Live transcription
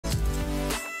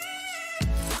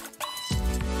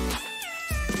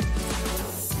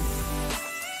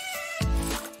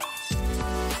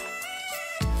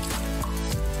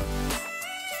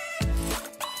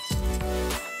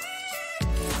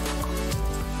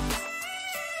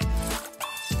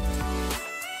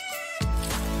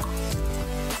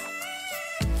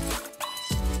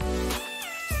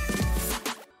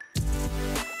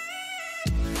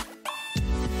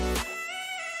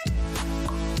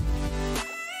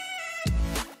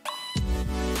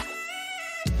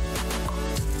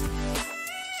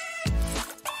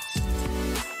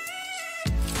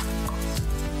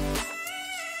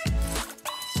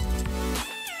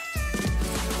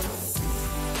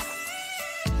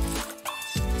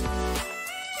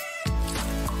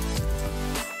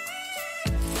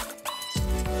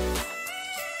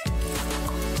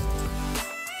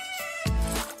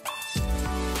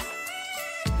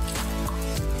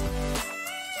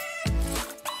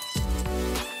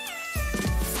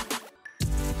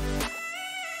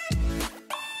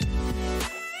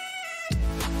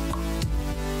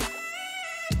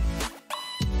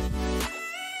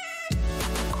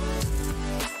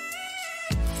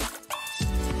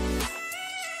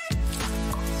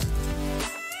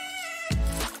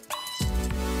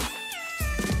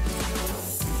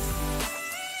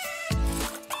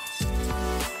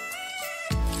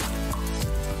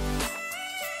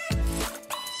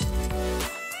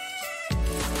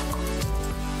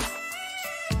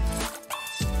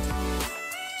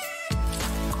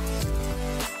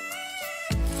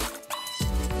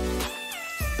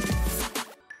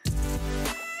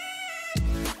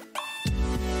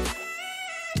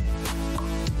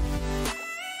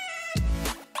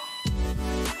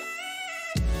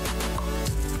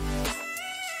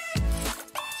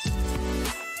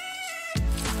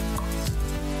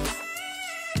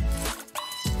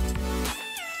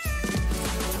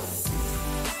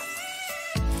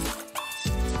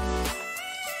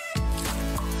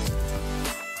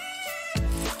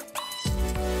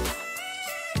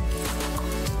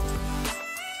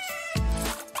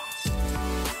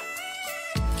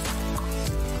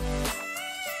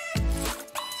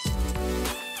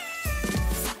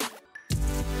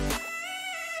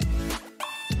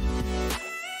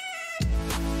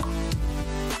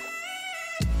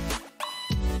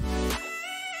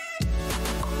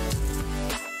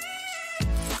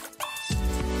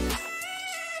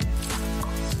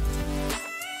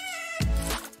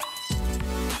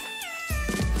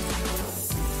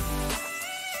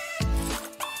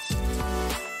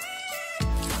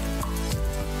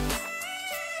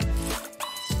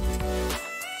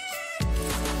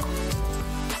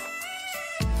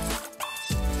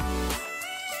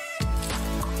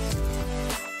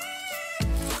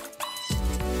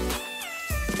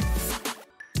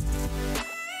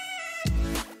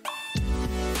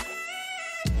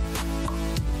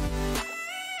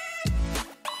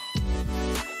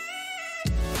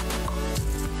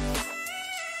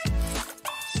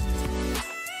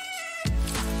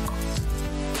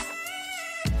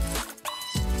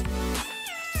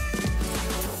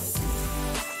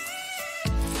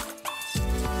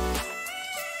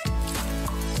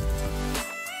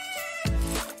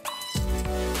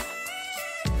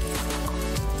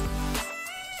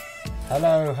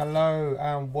Hello,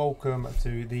 and welcome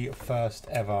to the first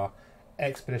ever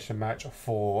expedition match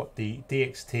for the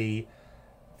DxT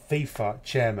FIFA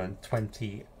Chairman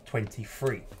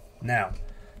 2023. Now,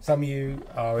 some of you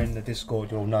are in the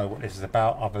Discord, you'll know what this is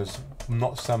about, others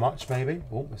not so much maybe.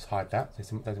 Oh, let's hide that,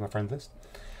 there's my friend list.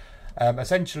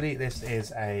 Essentially, this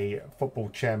is a football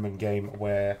chairman game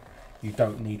where you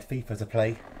don't need FIFA to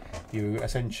play. You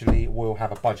essentially will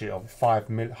have a budget of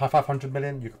 500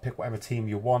 million. You can pick whatever team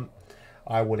you want.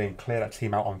 I will then clear that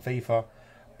team out on FIFA,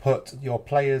 put your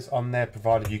players on there,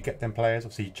 provided you get them players.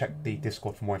 Obviously, you check the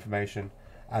Discord for more information,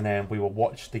 and then we will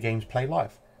watch the games play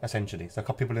live, essentially. So a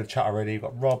couple people in the chat already. You've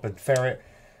got Rob and Ferret.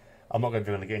 I'm not going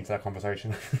to get into that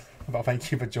conversation, but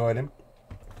thank you for joining.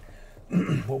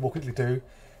 What we'll quickly do,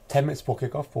 10 minutes before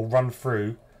kickoff, we'll run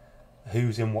through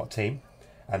who's in what team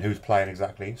and who's playing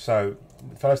exactly. So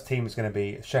the first team is going to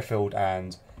be Sheffield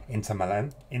and Inter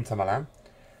Milan.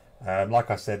 Like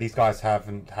I said, these guys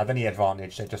haven't had any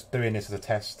advantage. They're just doing this as a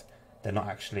test. They're not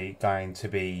actually going to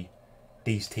be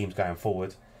these teams going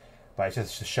forward. But it's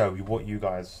just to show you what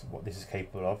this is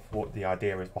capable of, what the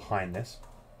idea is behind this.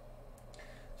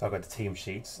 So I'll go to team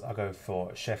sheets. I'll go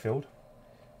for Sheffield,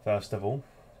 first of all.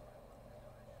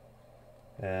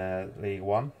 League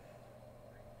One.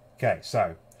 Okay,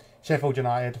 so Sheffield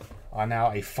United are now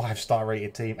a 5-star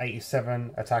rated team.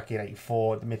 87 attacking,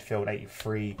 84 the midfield,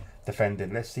 83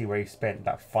 defending. Let's see where he spent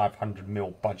that 500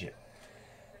 mil budget.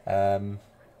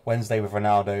 Wednesday with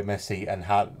Ronaldo, Messi, and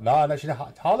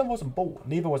Haaland wasn't bought.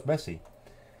 Neither was Messi,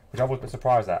 which I was a bit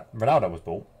surprised at. Ronaldo was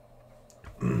bought.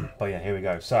 But yeah, here we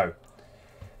go. So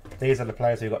these are the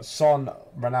players. So you've got Son,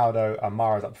 Ronaldo, and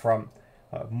Mahrez up front.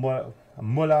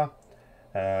 Muller,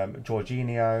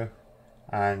 Jorginho,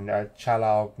 and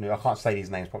Chalal. I can't say these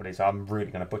names properly, so I'm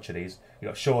really going to butcher these. You've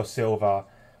got Shaw, Silva,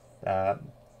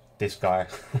 this guy,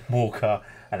 Walker,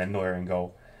 and then Neuer in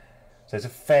goal. So it's a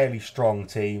fairly strong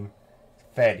team.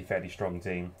 Fairly strong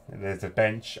team. There's the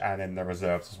bench and then the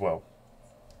reserves as well.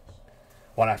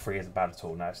 1 out of 3 isn't bad at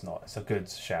all. No, it's not. It's a good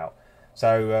shout.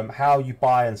 So how you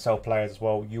buy and sell players as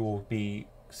well, you will be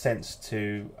sent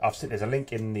to... There's a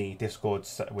link in the Discord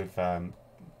with...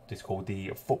 it's called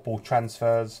the Football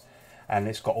Transfers, and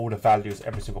it's got all the values of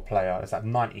every single player. There's like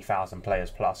 90,000 players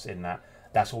plus in that.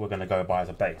 That's what we're going to go by as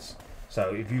a base.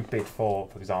 So if you bid for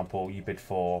example, you bid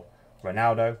for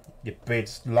Ronaldo, your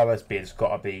lowest bid's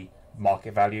got to be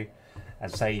market value.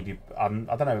 And say if you, I don't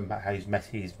know how his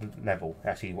level,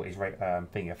 actually what his rate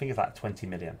thing. I think it's like 20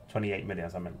 million, 28 million or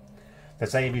something. So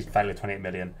say if he's valued 28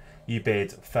 million, you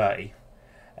bid 30.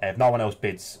 If no one else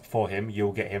bids for him,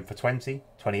 you'll get him for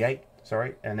 28.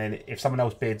 Sorry, and then if someone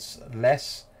else bids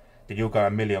less, then you'll go a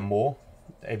million more.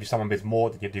 If someone bids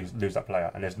more, then you lose that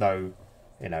player, and there's no,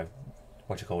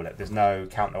 there's no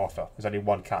counter offer. There's only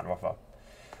one counter offer.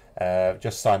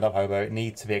 Just signed up, Hobo. It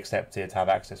needs to be accepted to have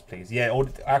access, please. Yeah, all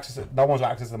access. No one's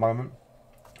got access at the moment.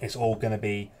 It's all going to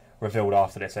be revealed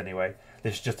after this anyway.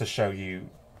 This is just to show you.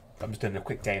 I'm just doing a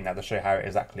quick game now to show you how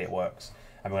exactly it works,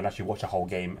 and we're going to actually watch a whole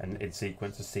game in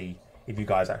sequence to see if you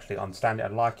guys actually understand it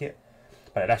and like it.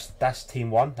 But that's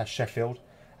team 1. That's Sheffield,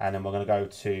 and then we're going to go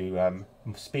to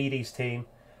Speedy's team,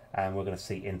 and we're going to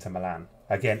see Inter Milan.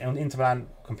 Again, Inter Milan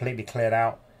completely cleared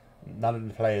out. None of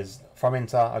the players from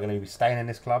Inter are going to be staying in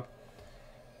this club,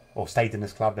 or stayed in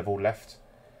this club. They've all left.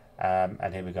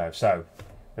 And here we go. So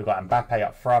we've got Mbappe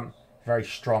up front, very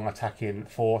strong attacking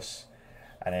force,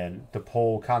 and then De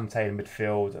Paul, Kante in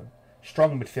midfield,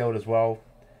 strong midfield as well,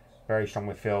 very strong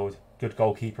midfield, good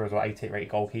goalkeeper as well, 88 rated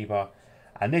goalkeeper.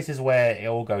 And this is where it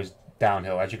all goes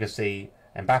downhill. As you can see,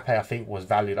 Mbappe, I think, was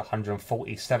valued at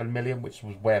 147 million, which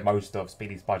was where most of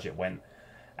Speedy's budget went.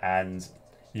 And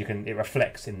it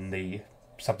reflects in the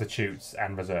substitutes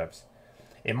and reserves.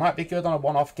 It might be good on a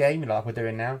one-off game, like we're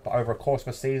doing now, but over a course of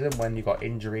a season, when you've got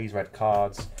injuries, red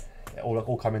cards, it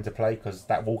all come into play, because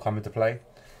that will come into play.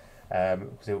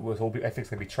 Because everything's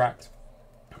going to be tracked.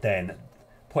 Then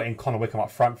putting Connor Wickham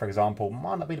up front, for example,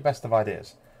 might not be the best of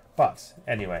ideas. But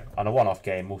anyway, on a one-off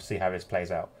game, we'll see how this plays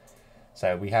out.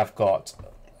 So we have got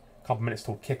a couple minutes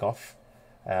till kickoff.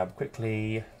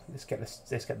 Quickly, let's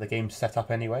get the game set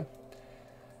up anyway.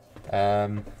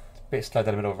 Bit slow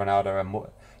down the middle of Ronaldo, and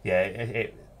yeah,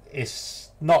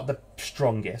 it's not the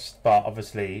strongest, but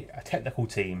obviously a technical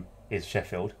team is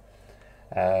Sheffield.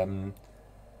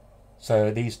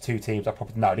 So these two teams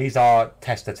are these are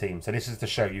tester teams. So this is to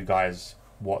show you guys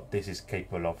what this is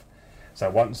capable of. So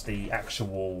once the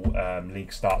actual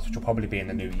league starts, which will probably be in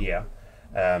the new year,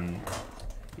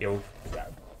 it'll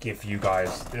give you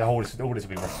guys all this will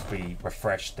be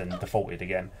refreshed and defaulted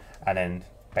again, and then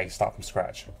they start from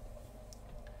scratch.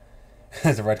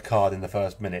 There's a red card in the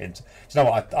first minute. Do you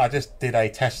know what? I just did a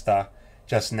tester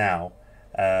just now,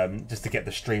 just to get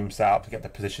the stream set up, to get the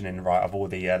positioning right of all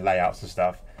the layouts and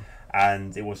stuff.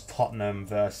 And it was Tottenham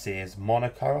versus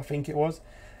Monaco, I think it was,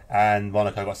 and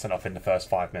Monaco got sent off in the first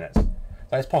 5 minutes.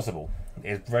 So it's possible.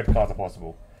 Red cards are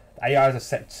possible. The AIs are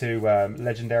set to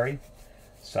legendary,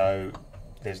 so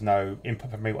there's no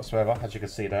input from me whatsoever. As you can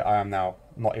see, that I am now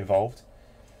not involved.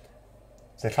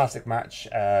 It's a classic match.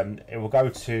 It will go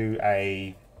to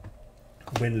a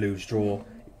win, lose, draw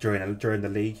during the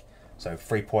league. So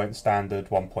 3 points standard,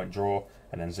 1 point draw,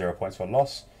 and then 0 points for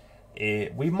loss.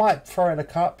 We might throw in a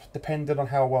cup depending on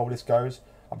how well this goes.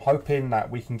 I'm hoping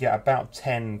that we can get about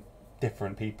 10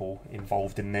 different people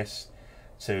involved in this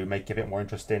to make it a bit more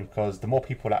interesting, because the more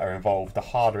people that are involved, the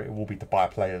harder it will be to buy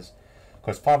players.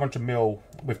 Because 500 mil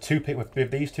with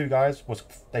these two guys,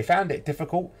 they found it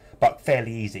difficult but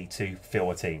fairly easy to fill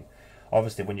a team.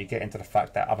 Obviously, when you get into the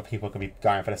fact that other people can be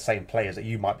going for the same players that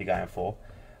you might be going for,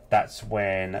 that's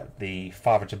when the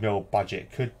 500 mil budget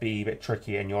could be a bit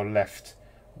tricky, and you're left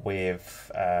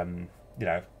with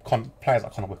players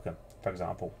like Connor Wickham, for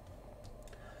example.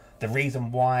 The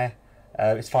reason why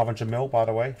it's 500 mil, by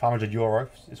the way, 500 euros,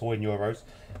 it's all in euros,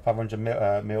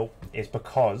 500 mil is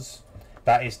because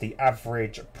that is the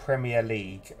average Premier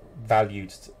League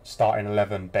valued starting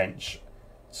 11 bench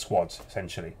squads,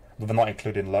 essentially. We're not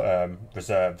including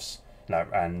reserves,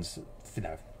 and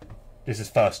this is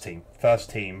first team. First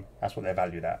team, that's what they're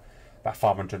valued at. About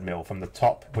 500 mil from the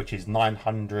top, which is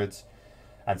 900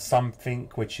 and something,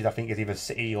 which is, I think, is either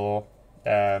City or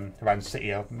around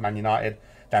City or Man United,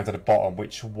 down to the bottom,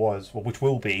 which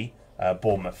will be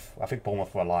Bournemouth. I think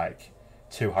Bournemouth were like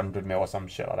 200 mil or some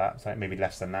shit like that, so maybe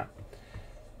less than that.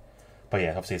 But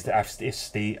yeah, obviously it's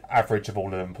the average of all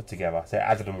of them put together. So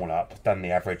added them all up, done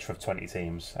the average for 20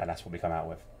 teams, and that's what we come out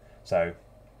with. So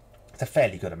it's a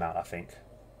fairly good amount, I think.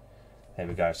 There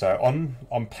we go. So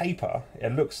on paper,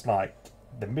 it looks like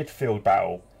the midfield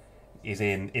battle is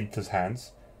in Inter's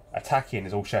hands. Attacking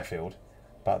is all Sheffield,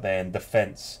 but then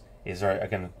defence is going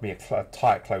to be a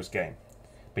tight, close game.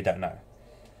 We don't know.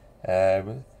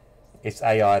 It's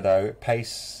AI though,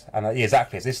 pace, and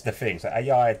exactly. This is the thing. So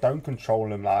AI don't control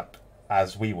them like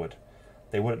as we would.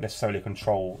 They wouldn't necessarily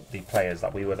control the players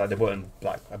like we would. Like, they wouldn't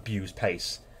like abuse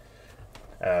pace.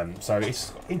 So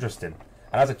it's interesting.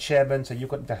 And as a chairman, so you've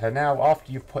got now, after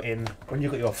you've put in, when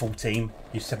you've got your full team,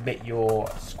 you submit your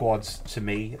squads to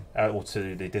me or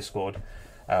to the Discord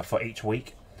for each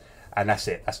week, and that's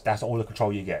it. That's all the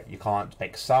control you get. You can't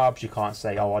make subs. You can't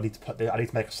say, oh, I need to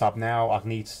make a sub now. I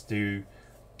need to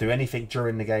do anything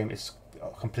during the game. It's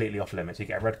completely off limits. You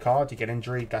get a red card, you get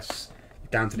injury. That's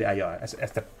down to the AI.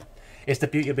 It's the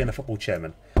beauty of being a football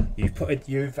chairman.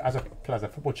 As a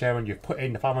football chairman, you've put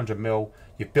in the 500 mil.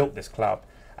 You've built this club.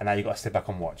 And now you've got to sit back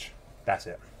and watch. That's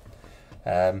it.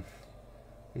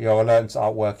 Your alerts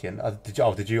aren't working. Did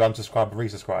you unsubscribe and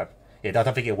resubscribe? Yeah, I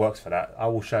don't think it works for that. I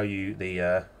will show you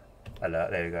the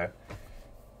alert. There you go.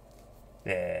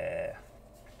 Yeah.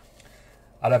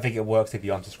 I don't think it works if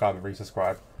you unsubscribe and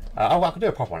resubscribe. I could do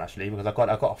a proper one actually, because I got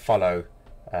a follow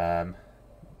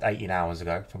 18 hours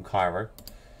ago from Cairo.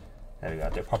 There we go.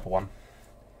 I'll do a proper one.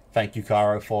 Thank you,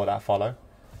 Cairo, for that follow.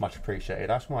 Much appreciated.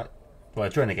 Well,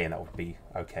 during the game that would be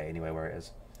okay anyway where it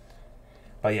is.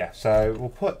 But yeah, so we'll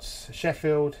put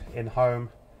Sheffield in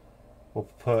home. We'll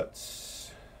put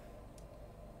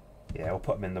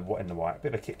them in the white.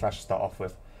 Bit of a kick clash to start off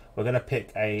with. We're going to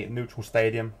pick a neutral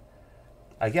stadium.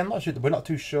 Again, we're not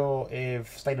too sure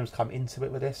if stadiums come into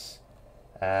it with this.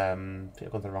 I think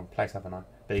I've gone to the wrong place, haven't I?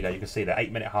 There you go. You can see the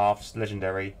 8-minute halves,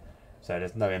 legendary. So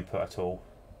there's no input at all.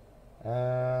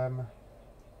 There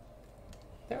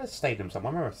was a stadium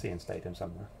somewhere. I remember seeing stadium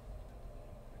somewhere.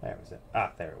 Where is it?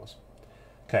 Ah, there it was.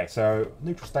 Okay, so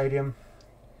neutral stadium.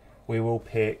 We will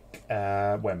pick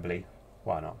Wembley.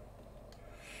 Why not?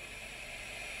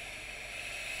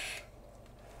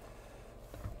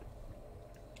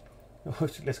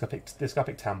 Let's go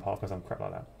pick Town Park or some crap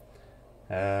like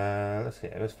that. Let's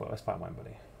find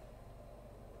Wembley.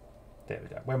 There we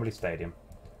go. Wembley Stadium.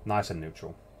 Nice and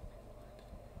neutral.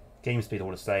 Game speed all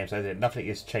the same, so nothing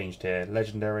is changed here.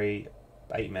 Legendary,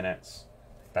 8 minutes.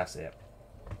 That's it.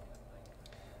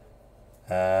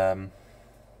 Oh,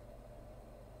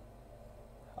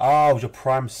 it was your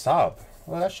prime sub.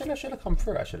 Well, that should have come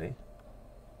through actually.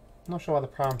 I'm not sure why the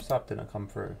prime sub didn't come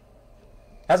through.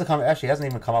 It hasn't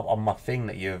even come up on my thing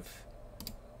that you've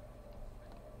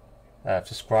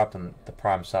subscribed on the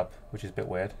prime sub, which is a bit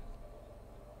weird.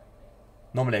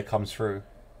 Normally it comes through.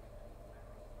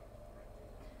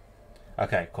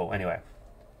 Okay, cool. Anyway,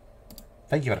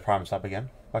 thank you for the prime sub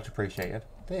again. Much appreciated.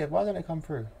 Dude, why didn't it come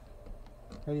through?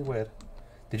 Really weird.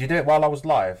 Did you do it while I was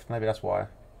live? Maybe that's why.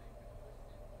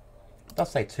 It does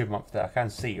say 2 month there. I can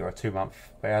see you're a 2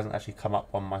 month, but it hasn't actually come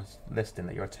up on my listing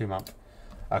that you're a 2 month.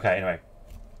 Okay, anyway,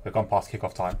 we've gone past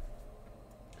kickoff time.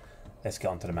 Let's get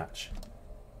on to the match.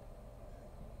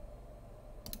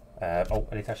 Oh,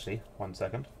 I need to actually, 1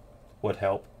 second. Would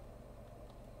help.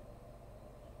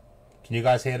 Can you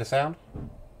guys hear the sound?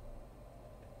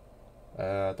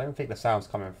 I don't think the sound's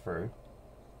coming through.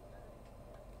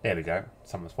 There we go.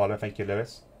 Someone's following. Thank you,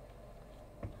 Lewis.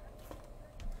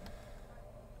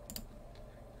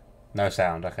 No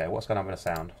sound. Okay, what's going on with the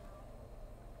sound?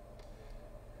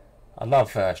 I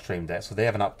love Stream Deck, so they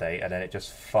have an update and then it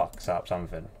just fucks up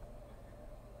something.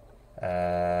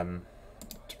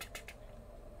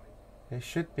 It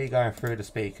should be going through the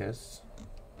speakers.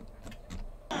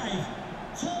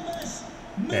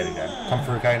 There we go. Come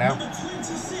through okay now?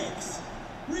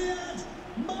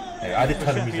 Yeah, I did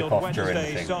turn the music off during the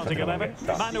thing. Starting 11.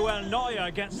 Manuel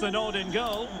Neuer gets the nod in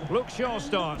goal. Luke Shaw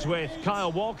starts with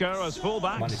Kyle Walker as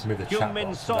fullbacks.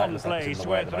 Heung-min Son plays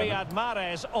with Riyad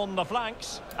Mahrez on the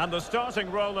flanks. And the starting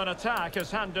role in attack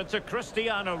is handed to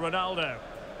Cristiano Ronaldo.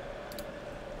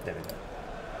 There we go.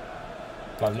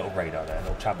 Got a little radar there, a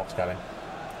little chat box going.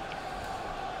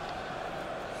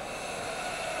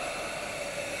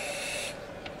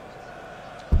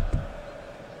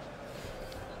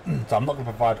 So I'm not going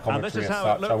to provide commentary as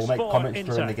such. I will make comments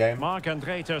during the game.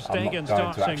 Marc-André ter I'm Stegen not going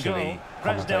to starts in goal. actually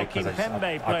Presnel commentate because Kimpembe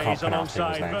I can't plays pronounce people's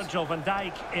alongside names. Virgil van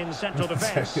Dijk in central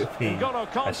defence. N'Golo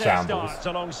Kanté starts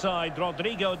alongside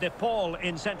Rodrigo de Paul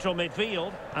in central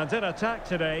midfield. And in attack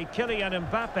today, Kylian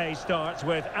Mbappe starts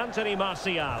with Anthony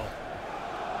Martial.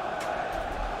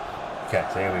 Okay,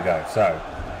 so here we go. So,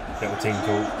 little team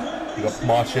talk. You've got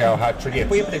Martial hat-trick. Yeah,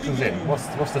 put your predictions in. What's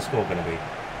the score going to be?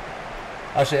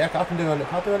 Actually, I can do a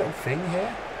little thing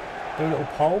here. Do a little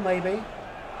poll, maybe.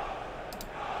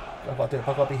 I've got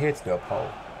to be here to do a poll.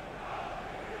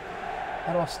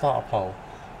 How do I start a poll?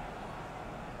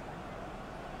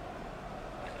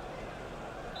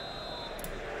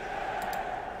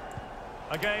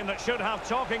 A game that should have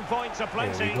talking points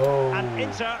aplenty. And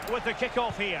Inter with the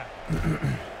kick-off here.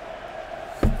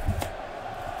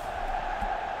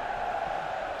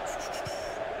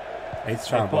 I need to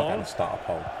try and work out and start a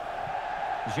poll.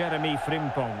 Jeremy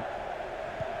Frimpong.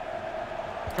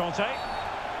 Conte.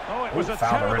 Oh, it was a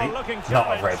terrible looking challenge.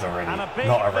 Not a red already. And a big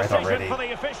Not a red decision already. for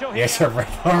the official here. Yes, a red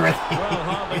already. Well,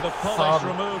 hardly the polish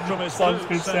removed from his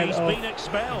boots and he's been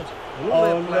expelled. All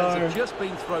their plans have just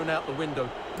been thrown out the window.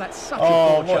 That's such a poor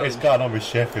challenge. What is going on with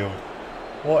Sheffield?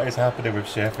 What is happening with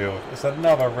Sheffield? It's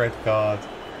another red card.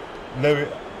 Louis,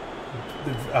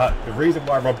 the reason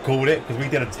why Rob called it, because we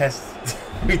did a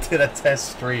test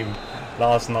stream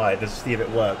last night to see if it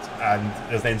worked, and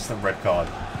there's an instant red card.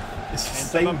 It's the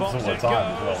same sort of time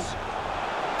as well.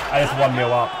 And it's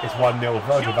 1-0 up. It's 1-0.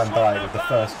 Virgil van Dijk with the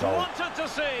first goal.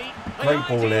 Great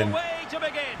ball in,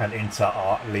 and Inter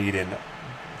are leading.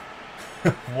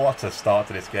 What a start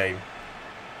to this game.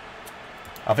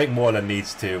 I think Moreland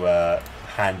needs to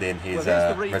hand in his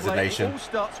resignation.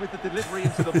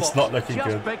 It's not looking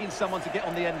good. Begging someone to get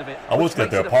on the end of it. I was going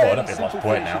to do a poll. I don't think there's much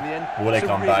point now. Will they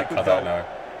come back? I don't know.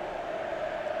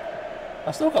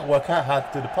 I still got to work out how to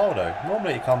do the poll though.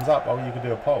 Normally it comes up, oh, you can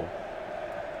do a poll.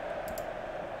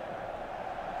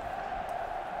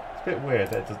 It's a bit weird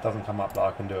that it just doesn't come up that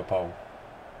I can do a poll.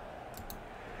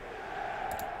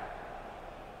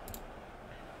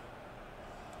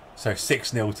 So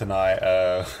 6-0 tonight,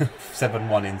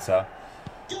 7-1 Inter.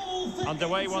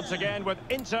 Underway once again with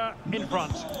Inter in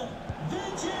front.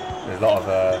 There's a lot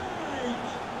of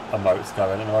emotes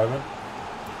going at the moment.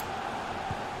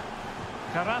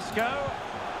 Carrasco.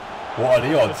 What are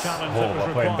the odds?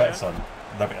 We're putting bets on. I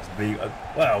think that's the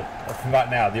well, from right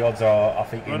now the odds are, I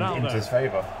think, in Inter's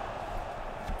favour.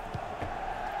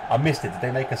 I missed it. Did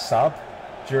they make a sub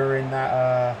during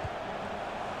that?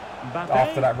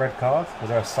 After that red card, was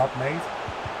there a sub made?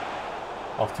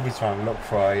 I'll have to be trying to look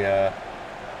for a.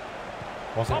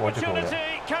 What do you call it?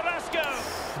 Carrasco.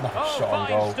 Another shot on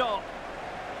goal. Stop.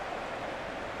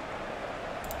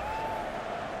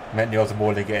 Meant the odds are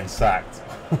more than getting sacked.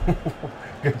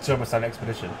 Good job with that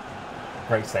expedition.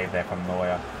 Great save there from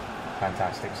Neuer.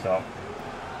 Fantastic stop.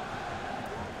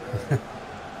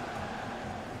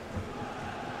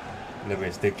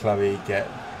 Lewis, did Chloe get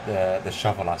the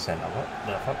shovel I sent her? What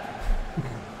the fuck?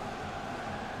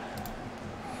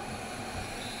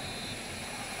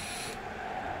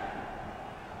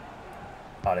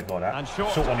 Oh, they got that. And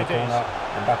short on the corner.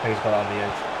 Mbappe's got it on the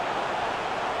edge.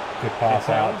 Good pass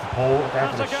out to Paul.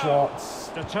 Down for the shots.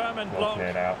 Determined block.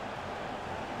 Cleared out.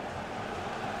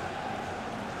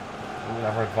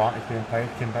 Another advantage being played.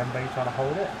 Kimpembe trying to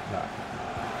hold it. No.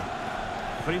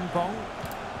 Frimpong.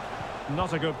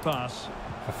 Not a good pass.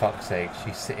 For fuck's sake,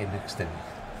 she's sitting next to me.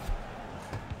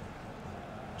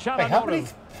 Hey, how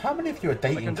many of you are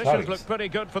dating The conditions Chloe? look pretty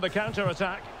good for the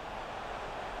counter-attack.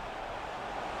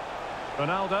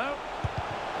 Ronaldo.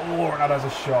 Oh, Ronaldo's a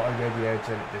shot over the edge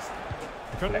and it just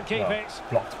Couldn't keep it.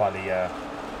 Blocked by the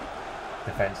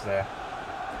defence there.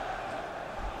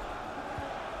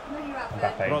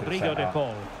 Rodrigo de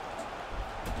Paul.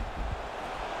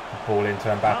 Ball into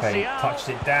Mbappe, touched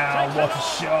it down. What a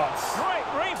shot!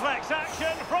 Great reflex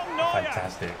action from Neuer.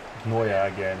 Fantastic. Neuer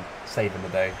again, saving the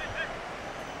day.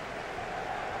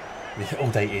 All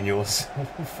dating yours.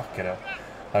 Fucking hell.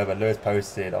 However, Lewis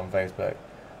posted on Facebook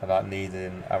about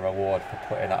needing a reward for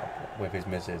putting up with his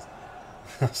missus.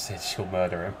 I said she'll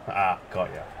murder him. Ah, got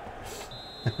ya.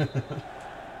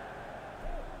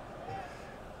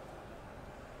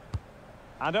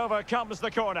 And over comes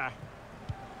the corner.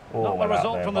 Oh, Not the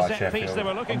result from the set piece they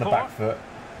were looking for.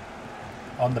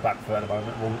 On the back foot at the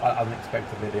moment. Well,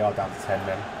 unexpectedly, they are down to 10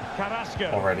 men.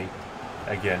 Carrasco. Already.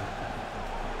 Again.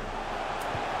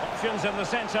 Options in the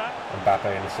centre.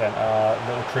 Mbappe in the centre.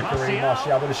 Little trickery.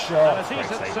 Martial with a shot. And a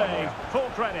decent save. Full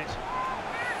credit.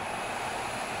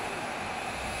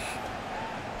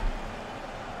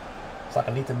 It's like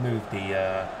I need to move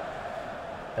the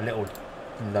little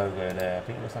logo there. I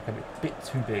think it looks like a bit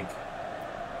too big.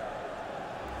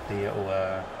 The little,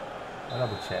 I'll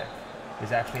double check.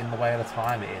 Is it actually in the way of the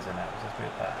time it is and that? Let's do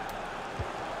it that.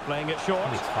 Playing it short.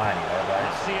 It's tiny though, but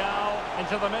Martial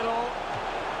into the middle.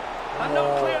 And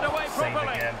not cleared away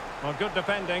properly. Again. Well, good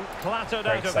defending. Clattered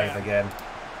Great out of save there. again.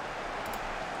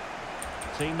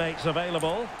 Teammates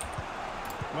available.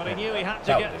 Well, he knew he had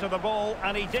to get to the ball,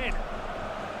 and he did.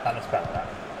 That looks better, that.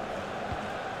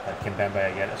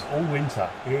 Kimpembe again. It's all winter.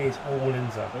 It is all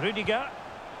Inter. Rudiger.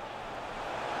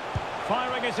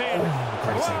 Firing it in. Oh,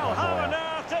 great save by how Neuer. on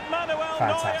earth did Manuel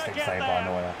Fantastic Neuer save get by there?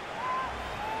 Neuer.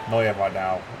 Neuer right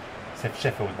now.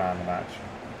 Sheffield's man of the match.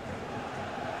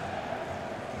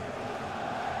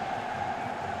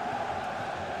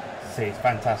 See, it's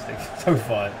fantastic so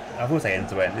far. I will say end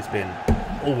to end. It's been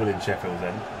all in Sheffield's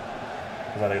end.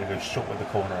 Because they're going to go short with the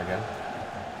corner again.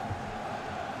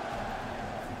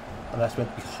 And that's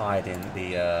meant to be hiding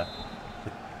the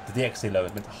DxT logo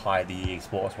is meant to hide the EA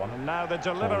Sports one. And now the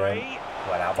delivery.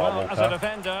 Well, as a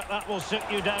defender, that will sit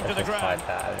you down to the ground. Hide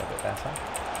that a little bit better.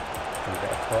 Move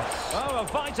it across. Oh, a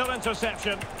vital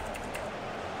interception.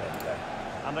 There we go.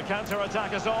 And the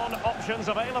counter-attack is on. Options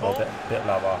available. A bit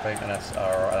lower, I think, and that's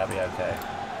alright. That'll be okay.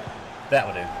 That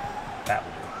will do. That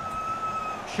will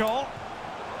do. Shaw.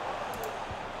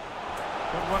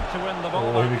 Good work to win the ball.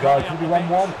 Oh, here we go. Could be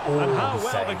 1-1. Oh, and how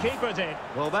well save. the keeper did.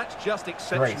 Well, that's just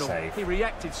exceptional. Great save. He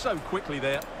reacted so quickly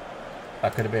there.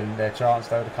 That could have been their chance,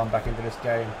 though, to come back into this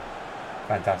game.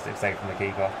 Fantastic save from the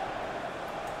keeper.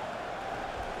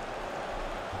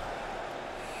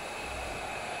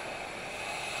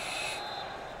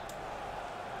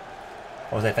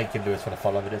 I was there. Thank you, Lewis, for the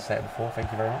follow. We did say it before.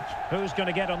 Thank you very much. Who's going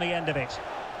to get on the end of it?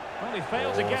 Well, he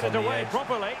failed to get it away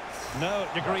properly. No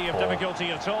degree of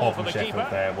difficulty at all for the keeper.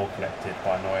 There, well collected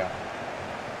by Neuer.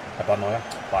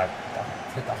 By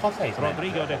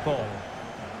Rodrigo de Paul.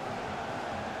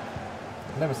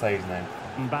 Never say his name.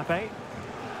 Mbappe.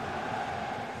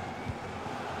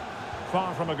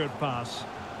 Far from a good pass.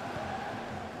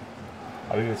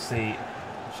 We would see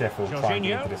Sheffield try and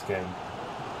get into this game.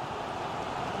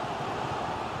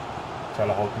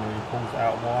 Chalahoglu pulls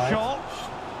out wide. Shaw.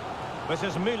 This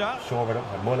is Müller.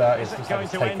 Muller is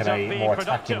taking a more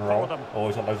attacking role. Oh,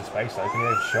 he's got loads of space though. Can he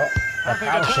have a shot? A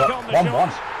power shot. 1-1.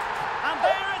 And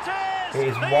there it is. It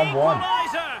is 1-1.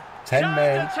 10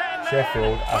 men.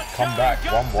 Sheffield have come back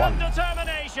 1-1.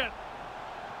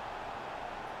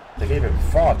 They gave him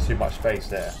far too much space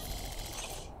there.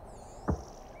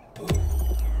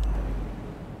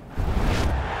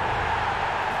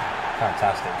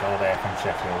 Fantastic goal there from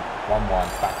Sheffield. 1-1,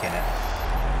 back in it.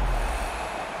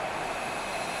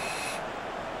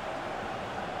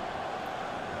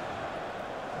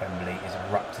 Wembley is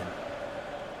erupting.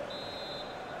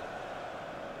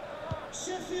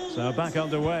 So back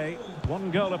underway.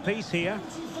 1 goal apiece here.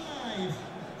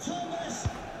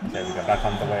 There we go, back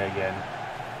underway again.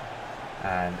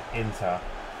 And Inter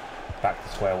back to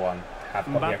square one. Have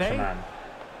got the extra man.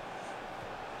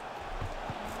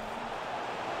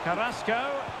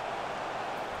 Carrasco.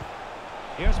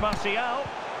 Here's Martial.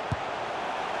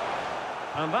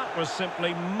 And that was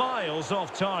simply miles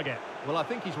off target. Well, I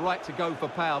think he's right to go for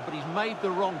power, but he's made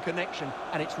the wrong connection,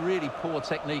 and it's really poor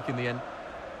technique in the end.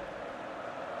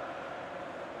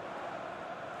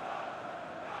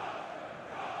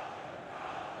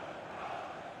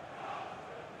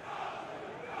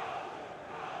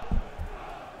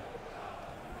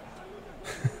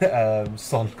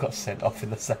 Son got sent off in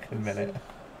the second minute.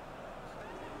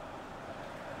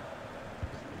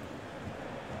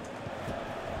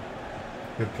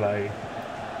 Good play.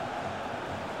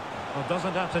 Well,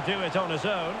 doesn't have to do it on his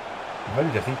own. I've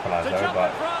only just equalised though,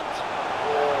 but...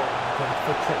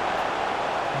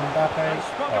 Mbappe. And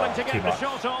struggling to get the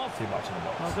shot off. Too much in the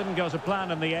box. Well, didn't go to plan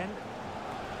in the end.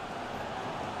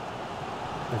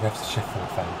 The ref's a Sheffield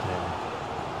fan, clearly.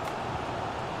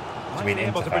 Might be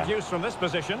able to produce from this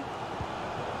position.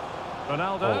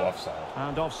 Ronaldo. Oh, offside.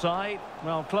 And offside.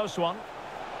 Well, close one.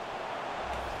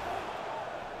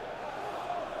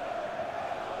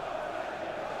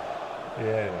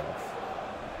 Yeah, it went off.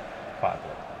 Quite a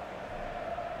bit.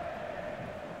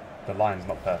 The line's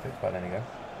not perfect, but there you go.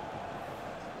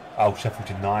 Oh, Sheffield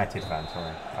United fan,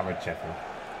 sorry. I read Sheffield.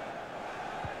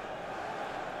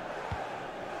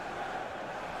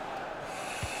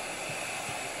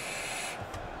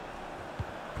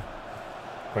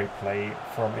 Great play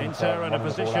from Inter in a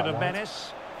position of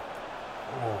menace.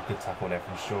 Oh, good tackle there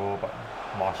from Shaw, but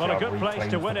Martial well, a good place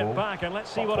to win it back, and let's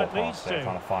see what it leads to.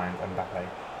 Trying to find Mbappe.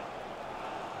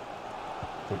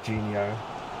 Jorginho.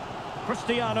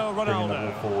 Cristiano Ronaldo. Bringing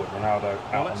the ball forward. Ronaldo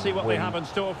out. Well, let's see what they have in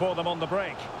store for them on the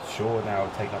break. Shaw now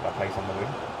taking up that place on the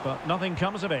wing. But nothing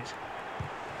comes of it.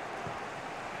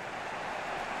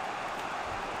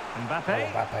 Mbappe.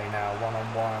 Oh, Mbappe now,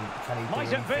 one-on-one. Can he do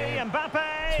Might it be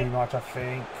Mbappe? Too much, I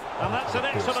think. And that's an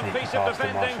excellent piece of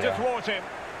defending to thwart him.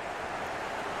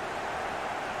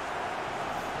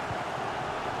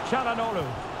 Çalhanoğlu.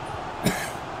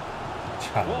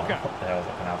 Walker. What the hell is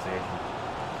that pronunciation?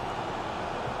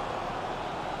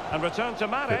 And return to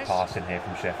Mahrez. Good pass in here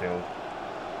from Sheffield.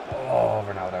 Oh,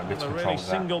 Ronaldo miscontrols a really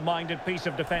single-minded piece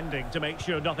of defending to make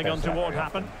sure nothing untoward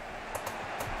happened.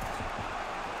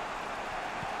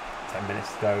 10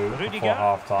 minutes to go before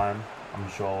half-time. I'm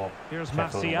sure Here's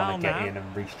Sheffield will want to get in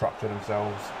and restructure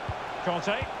themselves.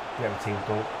 Conte. We have a team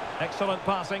talk. Excellent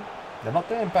passing. They're not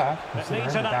doing bad. It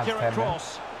needs an accurate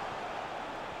cross.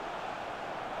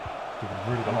 You've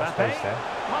really got a lot of space there.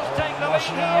 Must take the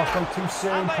Martial lead go too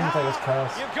soon. Conte was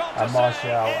cursed. And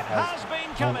Martial has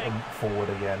brought him forward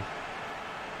again.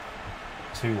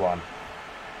 2-1.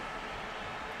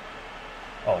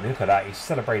 Oh, look at that. He's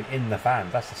celebrating in the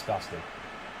fans. That's disgusting.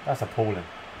 That's appalling.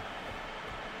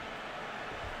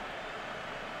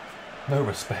 No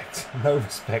respect. No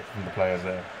respect from the players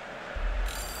there.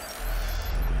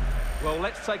 Well,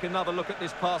 let's take another look at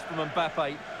this pass from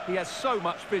Mbappe. He has so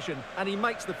much vision, and he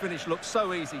makes the finish look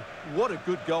so easy. What a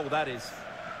good goal that is.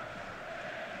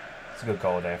 It's a good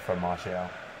goal there from Martial.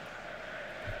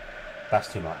 That's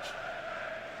too much.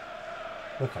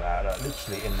 Look at that. Look,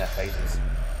 literally in their faces.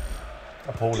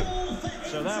 Appalling.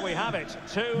 So there we have it.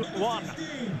 2-1.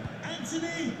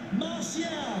 Anthony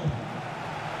Martial.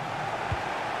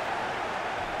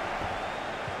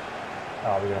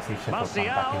 Oh, we're going to see Sheffield come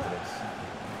back into this.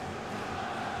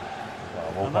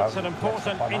 And that's an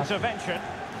important intervention.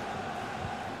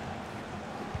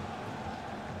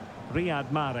 Riyad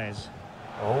Mahrez.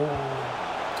 Oh,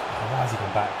 why has he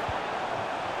gone back?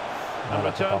 And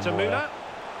return to Milan.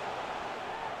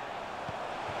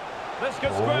 This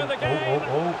could square the game.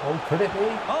 Oh, could it be?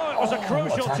 Oh, it was a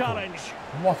crucial challenge.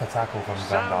 What a tackle from Van Dijk.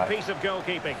 Sound piece of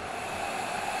goalkeeping.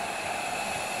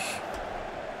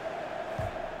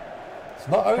 It's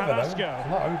not over though. It's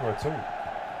not over at all.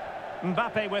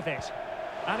 Mbappe with it.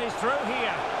 And he's through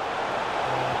here.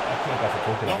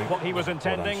 Not what he was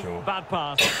intending. Sure. Bad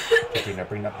pass. Jorginho,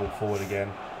 bring that ball forward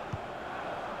again.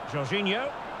 Jorginho.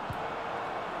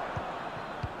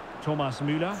 Thomas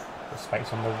Müller. The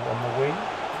space on the wing.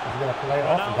 Is he going to play it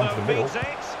off and come to the middle?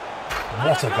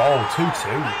 What a goal!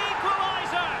 2-2.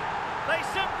 They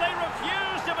simply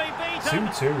refuse to be beaten.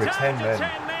 2-2 with 10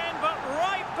 men. But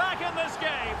right back in this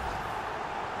game.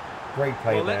 Great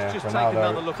play there. Let's just Ronaldo, take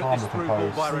another look at this through ball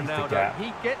by Ronaldo.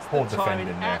 He gets the timing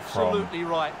absolutely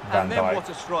right, and then what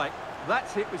a strike.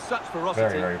 That's hit with such ferocity.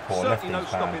 Very, very poor. Certainly no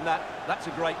stopping that. That's a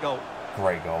great goal.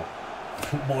 Great goal.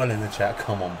 Boyle in the chat.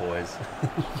 Come on, boys.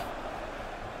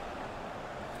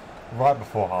 Right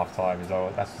before half time is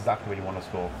over. That's exactly what you want to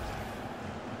score.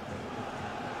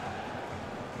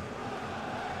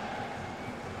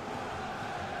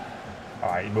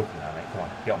 Alright, you're moving now, mate. Come on,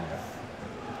 get on with it.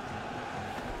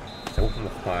 So I wouldn't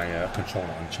look my controller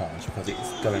on charge because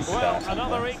it's going to Well,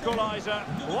 another equaliser.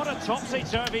 What a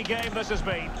topsy-turvy game this has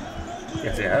been.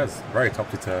 Yes, it has. Very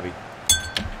topsy-turvy.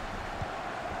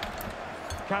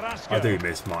 Carrasco. I do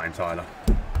miss Martin Tyler,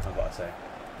 I've got to say.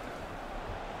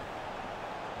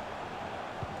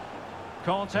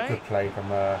 Conte. Good play from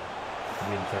Inter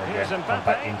again. Come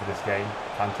back into this game.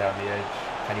 Conte on the edge.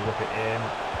 Can he whip it in?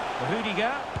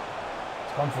 Rudiger.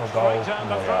 It's gone for a goal. Straight down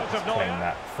the throat of Neuer.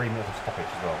 That 3 minutes of stoppage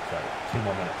as well, so 2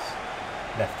 more minutes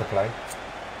left to play.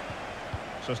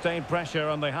 Sustained pressure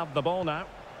and they have the ball now.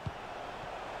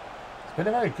 It's been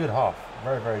a very good half.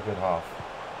 Very, very good half.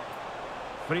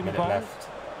 Minute left.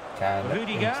 Can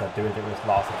Inter do anything with this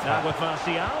last attack? Now with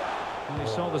Martial. We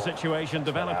saw the situation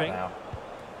developing.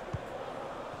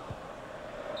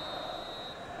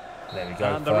 There we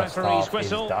go. And the first referee's half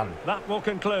whistle. Is done. That will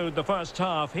conclude the first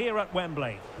half here at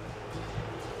Wembley.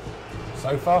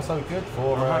 So far, so good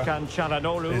for Hakan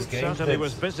Çalhanoğlu this game. certainly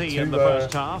was busy in the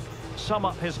first half. Sum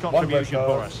up his contribution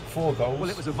for us. 4 goals. Well,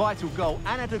 it was a vital goal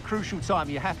and at a crucial time,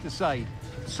 you have to say.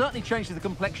 Certainly changes the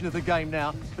complexion of the game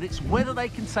now, but it's whether they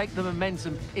can take the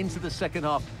momentum into the second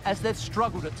half, as they've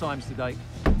struggled at times today.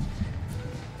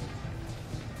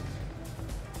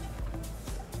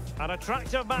 An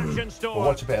attractive match in store. We'll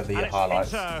watch a bit of the and it's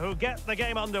highlights. Inter who get the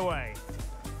game underway.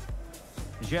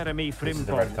 Jeremy This is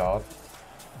the red Frimpong. card.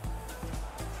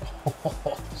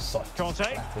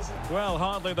 Conte. Well,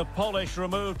 hardly the polish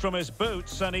removed from his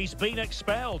boots, and he's been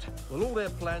expelled. Well, all their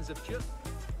plans have just...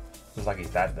 Looks like his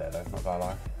dad there, though, not gonna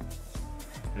lie.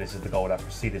 This is the goal that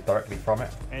proceeded directly from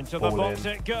it. Into the Ball box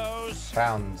in. it goes.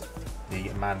 Found the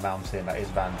man mountain, that is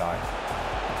Van Dijk.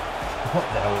 What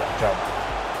the hell, that jump?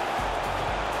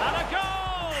 And a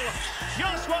goal!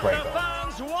 Just what Great the goal.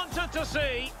 fans wanted to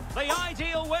see. The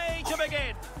ideal way to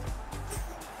begin.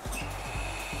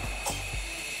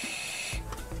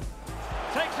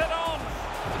 Takes it on.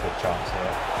 There's a good chance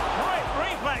here. Great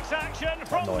reflex action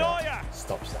from Neuer.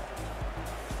 Stops that.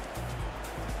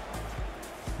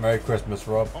 Merry Christmas,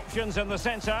 Rob. Options in the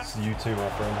centre. See you too, my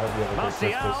friend. Hope you have a good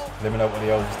Martial. Christmas. Let me know what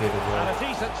the elves did as And well. a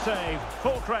decent save.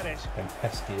 Full credit. Them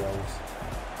pesky elves.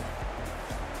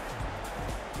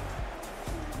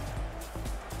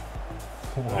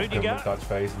 Welcome Rudiger. Dutch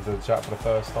face into the chat for the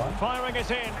first time. Firing it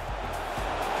in.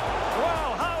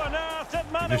 Well, how on earth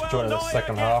did Manuel You just joined the Neuer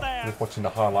second get half. there? Just watching the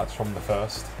highlights from the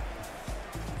first.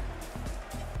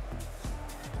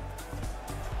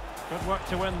 Good work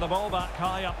to win the ball back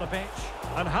high up the pitch.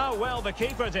 And how well the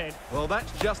keeper did. Well,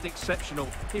 that's just exceptional.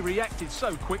 He reacted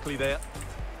so quickly there.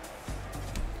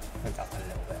 Went up a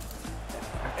little bit.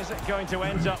 Is it going to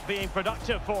end up being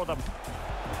productive for them?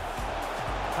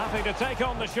 Happy to take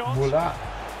on the shot. Voila.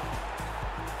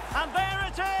 And there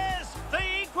it is! The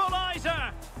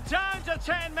equaliser! Down to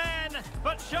 10 men,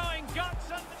 but showing guts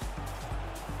and...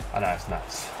 I know, it's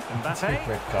nuts. Mbappe.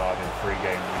 Red card in 3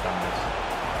 games we've done this.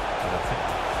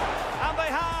 And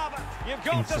they have! You've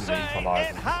got to Instantly say, equalised.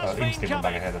 it has been Instantly back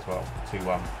coming. ahead as well.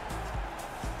 2-1.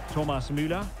 Thomas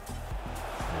Müller.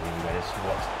 Anyway, this is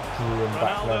what's drew him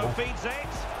back Ronaldo level. feeds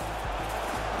it.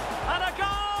 And a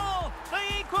goal! The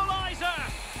equaliser!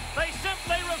 They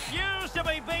simply refuse to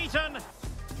be beaten.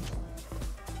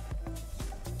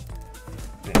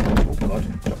 Oh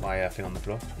god, got my thing on the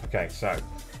floor. Okay, so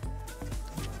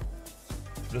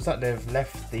looks like they've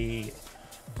left the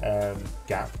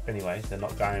gap anyway. They're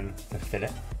not going to fill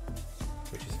it,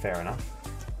 which is fair enough.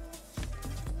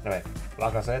 Anyway,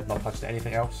 like I said, not touching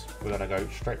anything else. We're going to go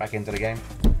straight back into the game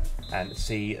and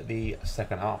see the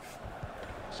second half.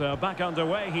 So back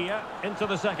underway here into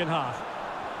the second half.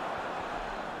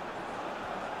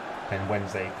 Then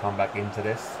Wednesday come back into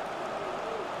this.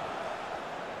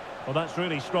 Well, that's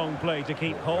really strong play to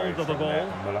keep hold of the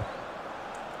ball. Müller.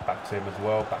 Back to him as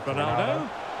well. Back to Ronaldo.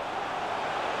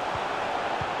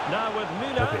 Now with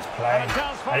Milan. Look at his play.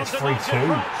 And it's 3-2.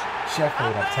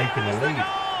 Sheffield have taken the lead.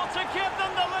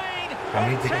 And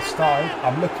we need to get started.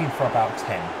 I'm looking for about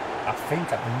 10. I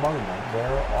think at the moment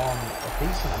we're on a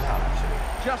decent amount actually.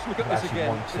 Just look at this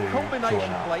again. The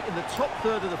combination play in the top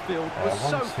third of the field was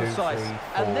so precise.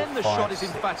 And then the shot is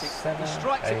emphatic. He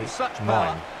strikes it with such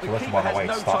power. The keeper has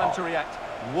no time to react.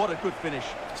 What a good finish.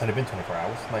 It's only been 24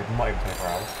 hours. No, not even 24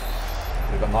 hours.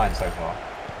 We've got 9 so far.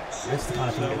 This is the kind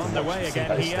of thing that gets to watch and see,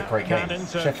 but this is a great game.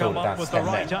 Sheffield are down to 10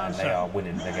 men and they are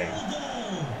winning the game.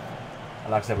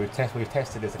 And like I said, we've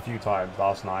tested this a few times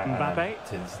last night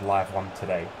and it's live one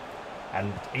today.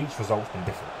 And each result's been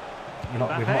different. We've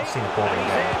not seen a boring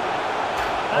game.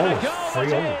 Oh,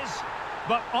 3-all.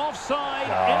 But offside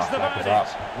is the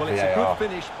verdict. Well, it's a good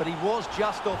finish, but he was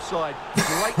just offside.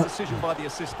 Great decision by the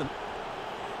assistant.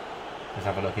 Let's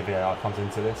have a look if VAR comes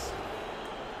into this.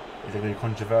 Is it going to be a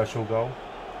controversial goal?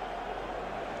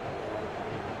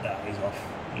 No, he's off.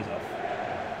 He's off.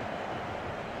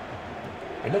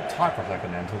 It looked tight for a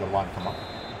second there until the line come up.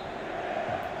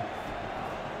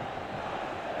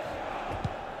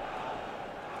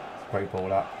 Great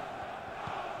ball up.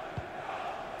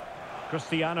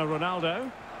 Cristiano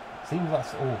Ronaldo. Seems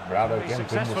that's Ronaldo again.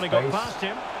 Successfully got past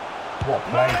him. What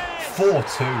play?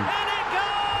 4-2.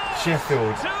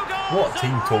 Sheffield What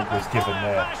team talk was given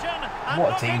there?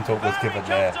 What team talk was given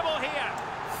there?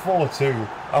 4-2.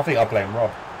 I think I blame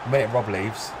Rob. The minute Rob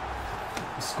leaves,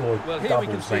 score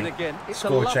doubles, mate.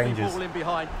 Score changes.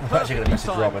 I'm actually going to message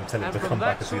Rob and tell him to come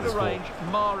back and see the score.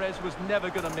 Mahrez was never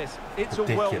going to miss. It's a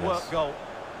well-worked goal.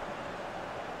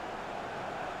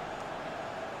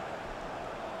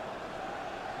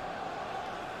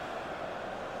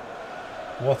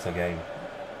 What a game.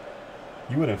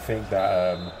 You wouldn't think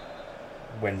that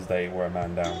Wednesday were a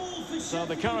man down. So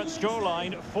the current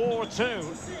scoreline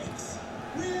 4-2.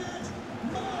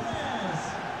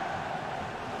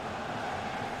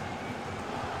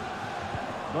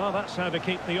 Well, that's how to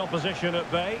keep the opposition at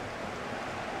bay.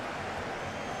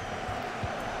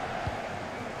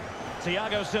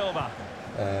 Thiago Silva.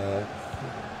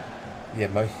 Yeah,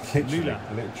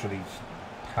 literally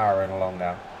powering along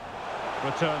now.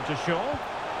 Return to Shaw.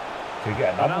 Can we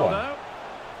get another one?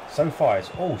 So far, it's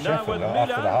all Sheffield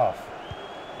after the half.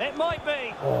 It might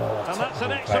be. Oh, and that's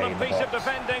an excellent piece of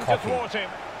defending to thwart him.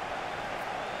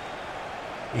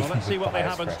 Well, let's see what they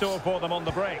have in store for them on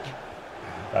the break.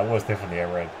 That was definitely a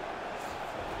red.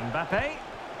 Mbappe.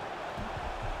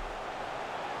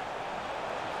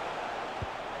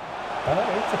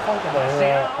 It's a point of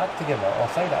their act together. I'll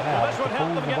say that now. Well, this would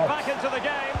help them get back into the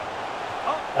game.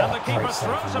 And the keeper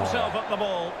throws himself at the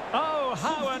ball. Oh,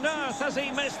 how on earth has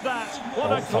he missed that?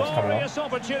 What a glorious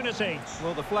opportunity.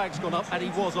 Well, the flag's gone up and he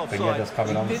was offside.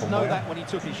 He didn't know that when he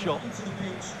took his shot.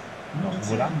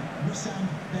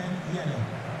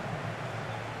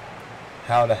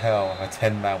 How the hell a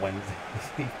 10-man when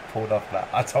he pulled off that?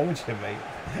 I told you, mate.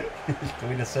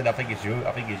 We just said, I think it's you,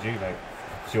 mate.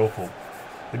 It's your fault.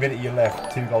 The minute you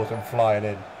left, 2 goals went flying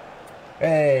in.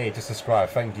 Hey, just subscribe.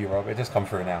 Thank you, Rob. It just come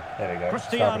through now. There we go.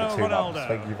 Cristiano Ronaldo.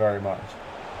 Thank you very much.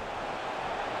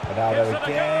 Ronaldo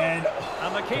again.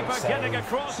 And the keeper getting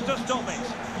across to stop it.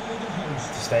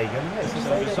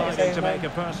 Stegen. Decided to make a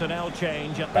personnel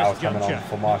change at this juncture. Coming on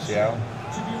for Martial.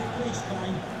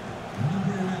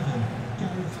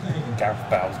 Gareth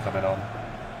Bale's coming on.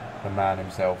 The man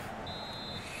himself.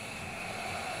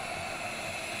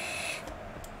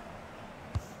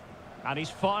 And he's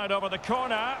fired over the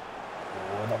corner.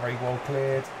 Oh, not very well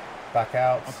cleared. Back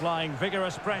out. Applying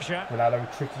vigorous pressure. Ronaldo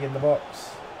tricky in the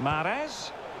box.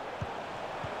 Mahrez.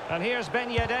 And here's Ben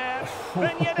Yedder.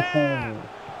 Ben Yedder!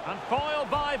 And foiled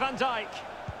by Van Dijk.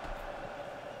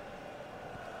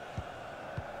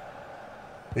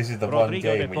 This is the one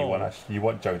game where you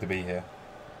want Joe to be here.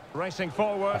 Racing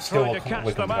forward, trying to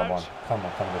catch them out. Come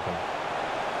on, Wickham.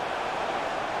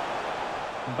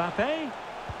 Mbappe.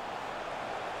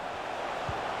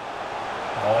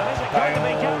 Oh, is it going to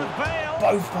be Gareth Bale?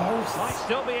 Both posts. Might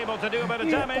still be able to do a bit of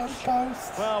damage.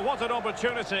 Well, what an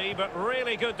opportunity, but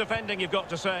really good defending, you've got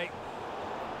to say.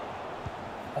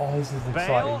 Oh, this is an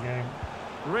exciting game.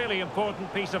 Really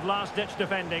important piece of last-ditch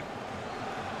defending.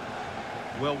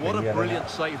 Well, what a brilliant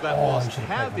save that was.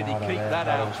 How did he keep that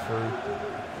out?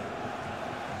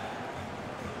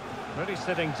 Really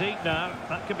sitting deep now.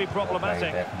 That could be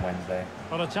problematic. There from Wednesday.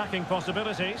 On attacking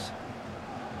possibilities.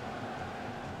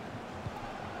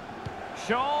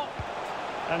 Shaw.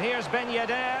 And here's Ben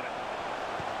Yedder.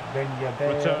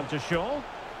 Return to Shaw.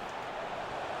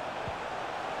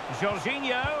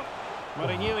 Jorginho. Well,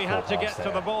 he knew he had to get to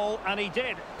the ball, and he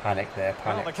did. Panic there,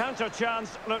 panic. Well, the counter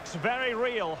chance looks very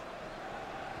real.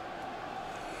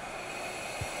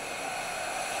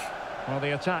 Well,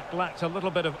 the attack lacked a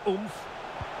little bit of oomph.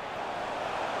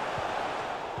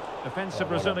 Defensive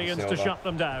Brazilians to shut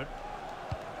them down.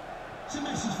 It's a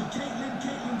message for Caitlin.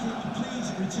 Caitlin, can you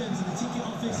please return to the ticket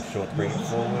office? Short to bring it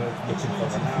forward, looking for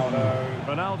Ronaldo.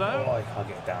 Ronaldo. Oh, he can't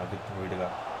get it down. Good to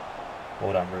Rudiger.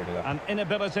 Well done, Rudiger. An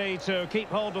inability to keep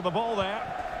hold of the ball there.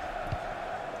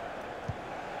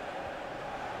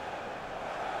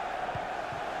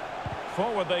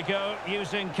 Forward they go,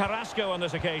 using Carrasco on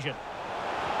this occasion.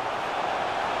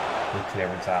 Good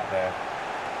clearance out there.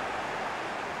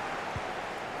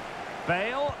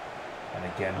 Bale. And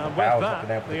again, the Bale's not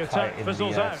been able to cut it in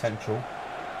the central.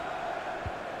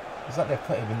 It's like they've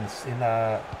put him in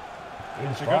striker.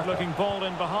 It's a good-looking ball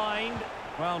in behind.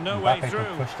 Well, no way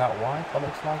through. Pushed out wide, that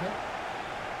looks like it.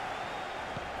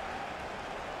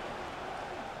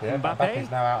 Yeah, Mbappe's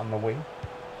now out on the wing.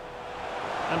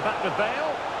 And back with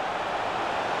Bale.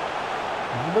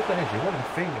 You look at this, you wouldn't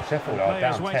think that Sheffield are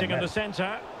down 10 waiting in the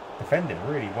centre. Defending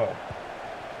really well.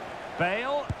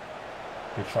 Bale.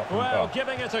 Good shot from well,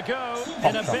 giving it a go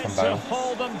in a bid to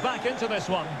hold them back into this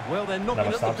one. Well, they're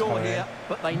knocking at the door here,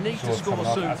 but they need to score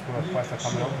soon.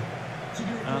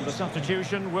 And the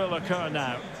substitution will occur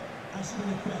now. See,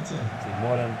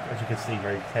 Milan, as you can see,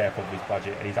 very careful with his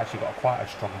budget, and he's actually got quite a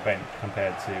strong bench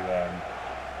compared to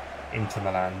Inter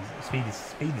Milan.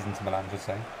 Speedy's Inter Milan, just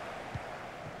saying.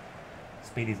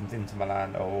 Speedy's Inter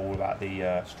Milan are all about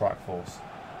the strike force.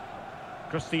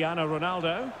 Cristiano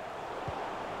Ronaldo.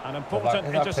 An important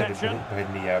interception.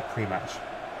 In the pre-match.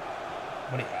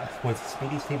 Was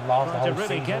Speedy's team last the whole really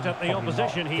season? Get at the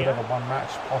opposition here. Deliver one match,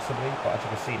 possibly, but as you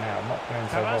can see now, not doing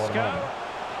so well at the moment.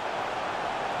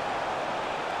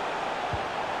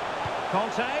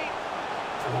 Conte.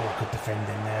 Oh, good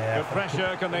defending there. Good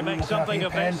pressure. Can they make something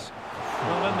of this?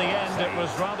 Well, in the end, it was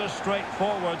rather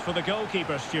straightforward for the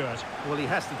goalkeeper, Stuart. Well, he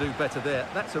has to do better there.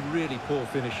 That's a really poor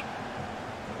finish.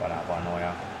 Got out by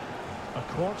Neuer. A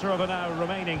quarter of an hour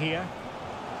remaining here.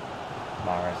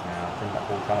 Mahrez now. Bring that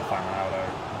ball, trying to find Ronaldo.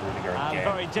 Really go again. And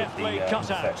very deftly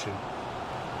cut out.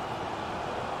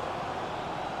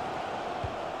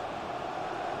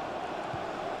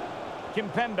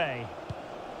 Kimpembe.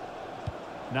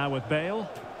 Now with Bale.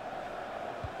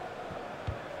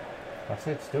 That's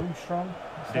it, still strong.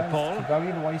 De Paul. Go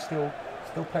either way, still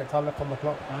plenty of time left on the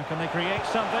clock. Now can they create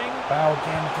something? Bale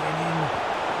again, getting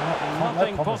in.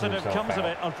 Nothing positive comes of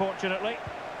it, unfortunately.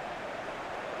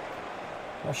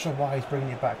 Not sure why he's bringing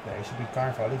it back there. He should be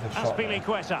going for at least a shot.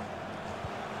 Azpilicueta.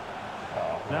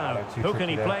 Oh, now, who can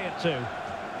he play it to?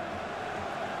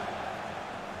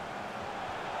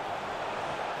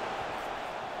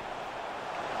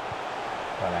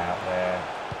 Well out there.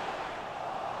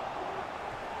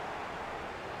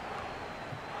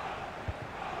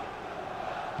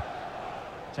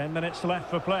 Ten minutes left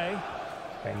for play.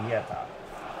 Benjeda.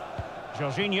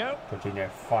 Jorginho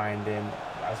finding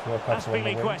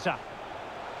Azpilicueta.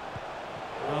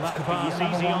 Well, that pass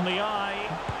easy on the eye.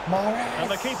 Mahrez. And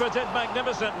the keeper did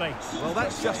magnificently. Well,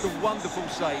 that's just a wonderful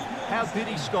save. How did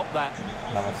he stop that?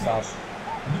 Another sub.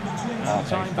 And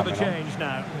time for the change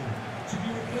now. To be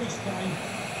replaced by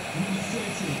number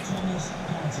 30, Thomas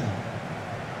Partey.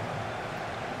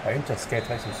 I'm just scared to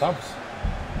make some subs.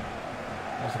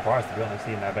 I'm surprised, to be honest,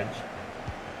 seeing their bench.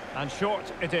 And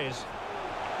short it is.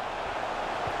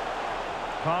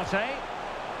 Partey.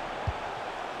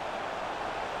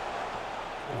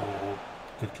 Oh,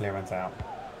 good clearance out.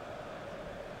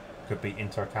 Could be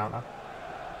Inter counter.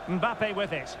 Mbappe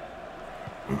with it.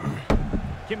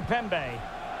 Kimpembe.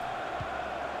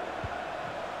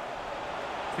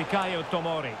 Fikayo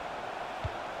Tomori.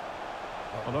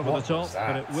 All over the top,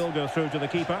 but it will go through to the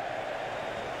keeper.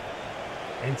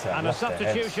 Inter and a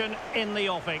substitution in the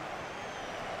offing.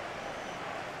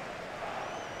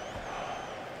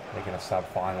 They're going to sub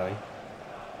finally.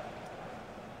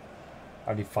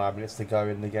 Only 5 minutes to go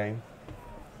in the game.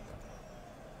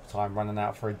 Time running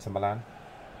out for Inter Milan.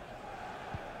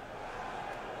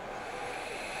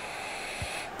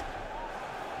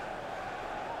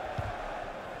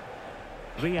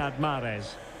 Riyad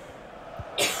Mahrez.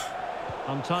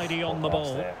 Untidy on the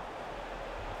ball. There.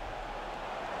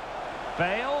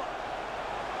 Bale.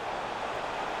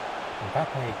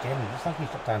 Mbappe again. Looks like he's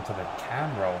got down to the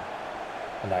cam roll.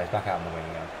 Oh, no, he's back out in the wing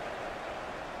again.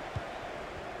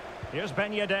 Here's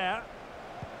Benjeda.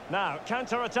 Now,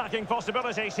 counter-attacking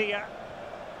possibilities here.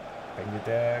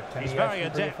 Benjeda. He's very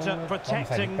adept at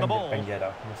protecting the ball.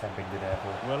 Benjeda.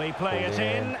 Will he play it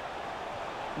in?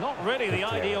 Not really the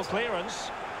ideal clearance.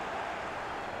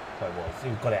 So it was. He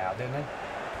got it out, didn't he?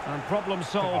 And problem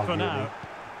solved for now.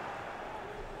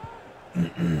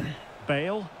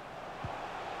 Bale.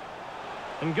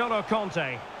 N'Golo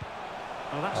Conte.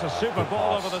 Well, that's a super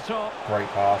ball over the top. Great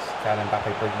pass. Can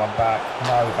Mbappe bring one back?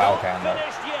 No, Val can. Not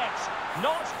finished yet.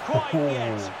 Not quite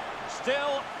yet.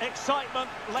 Still excitement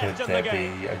left in the game. Could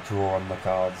there be a draw on the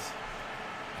cards?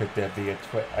 Could there be a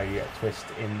twist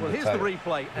in the Well, here's the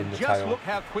replay, and just look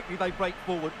how quickly they break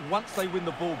forward once they win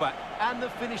the ball back. And the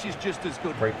finish is just as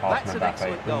good. Great pass That's from an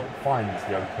excellent goal. Finds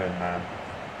the open man,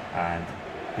 and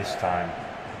this time,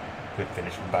 good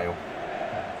finish from Bale.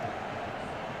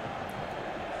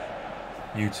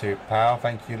 YouTube pal,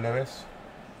 thank you, Lewis.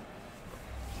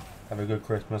 Have a good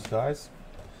Christmas, guys.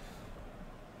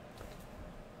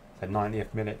 So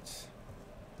 90th minute.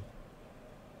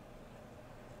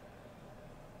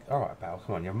 Alright, pal,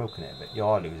 come on, you're milking it a bit. You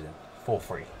are losing.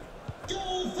 4-3.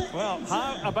 Well,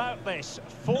 how about this?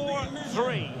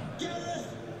 4-3.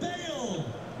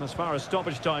 As far as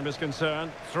stoppage time is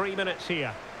concerned, 3 minutes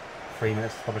here. 3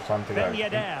 minutes stoppage time to go.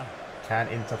 Benjeda. Can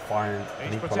Inter find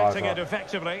an protecting it equaliser?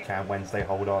 effectively. Can Wednesday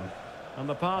hold on? And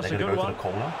the pass, a good go one. To the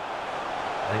corner? Are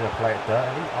they going to play it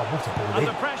dirtily? Oh, what a ball!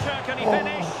 Under pressure, can he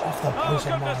finish? Off the post,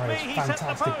 goodness me, he hit the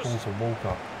fantastic post. ball from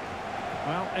Walker.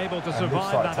 Well, able to And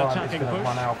survive like that attacking it's push.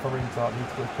 Run out for Inter. Need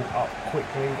to get pulled up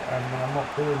quickly, and I'm not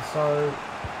doing so.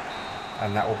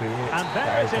 And that will be it. And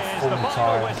there it is, the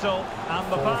final whistle.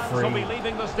 And the fans will be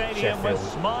leaving the stadium Sheffield.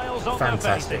 with smiles on their faces.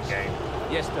 Fantastic game.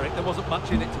 Yes, Derek, there wasn't much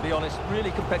in it, to be honest.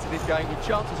 Really competitive game with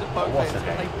chances at both ends.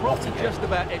 And they probably just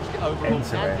about edged it overall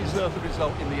and deserved the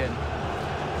result in the end.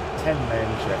 10 men,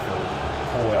 Sheffield,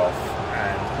 pull it off.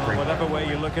 And whatever way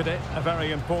you look at it, a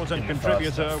very important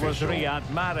contributor was Riyad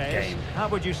Mahrez. How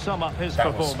would you sum up his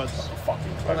performance?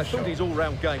 Well, I thought his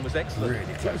all-round game was excellent.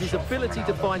 It was his ability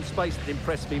to find space that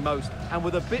impressed me most, and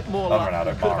with a bit more luck,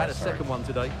 he could have had a second one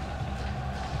today.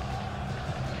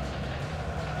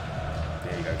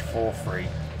 There you go, 4-3.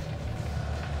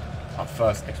 Our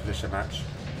first exhibition match.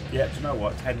 Yeah, do you know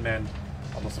what? 10 men.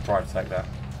 I'm not surprised to take that.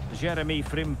 Jeremy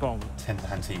Frimpong.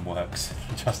 10-man team works,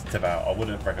 just about. I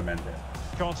wouldn't recommend it.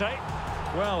 Conte.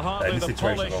 Well, hardly the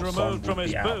polish removed from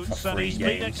his boots, and he's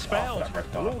been expelled.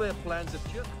 All their plans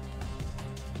have just...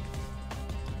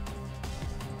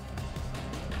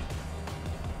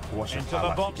 Into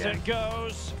the box it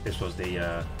goes. This was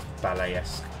the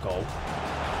ballet-esque goal.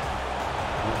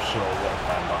 I'm not sure what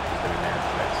Van Dijk is doing there.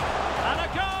 And a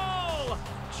goal!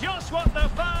 Just what the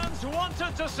fans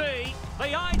wanted to see.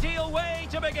 The ideal way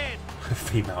to begin.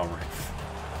 Female ref.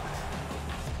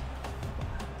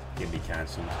 Give me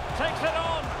cancelled. Takes it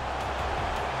on.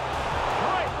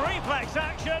 Great reflex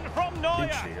action from Neuer.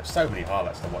 Literally, there's so many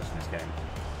highlights to watch in this game.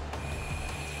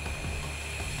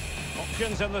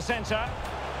 Options in the centre.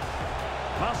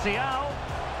 Martial.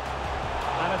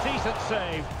 And a decent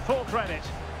save. Full credit.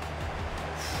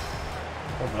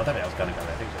 Well, I don't think I was going to go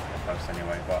there. I think it was going to post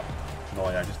anyway, but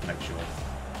Neuer just to make sure.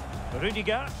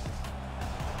 Rudiger.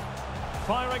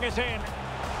 Firing it in.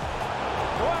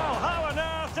 Well, how on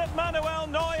earth did Manuel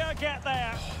Neuer get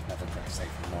there? Oh, another great save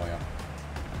from Neuer.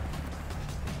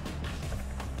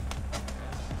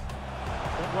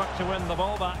 Good work to win the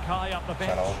ball back high up the pitch.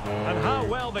 And how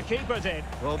well the keeper did.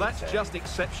 Well, that's just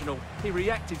exceptional. He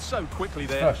reacted so quickly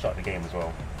there. First shot of the game as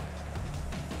well.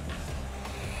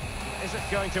 Is it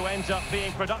going to end up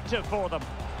being productive for them?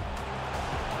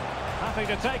 Happy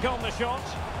to take on the shot.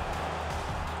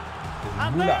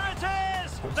 And there it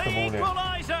is! The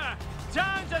equaliser!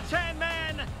 Down to 10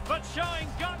 men, but showing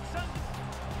guts and...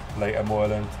 Later,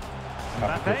 Moreland.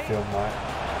 Have a good film night.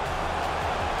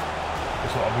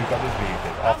 We've got this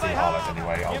video after the highlights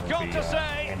anyway. I will be ending the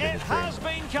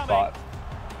stream. But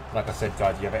like I said,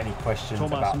 guys, if you have any questions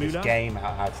about this game,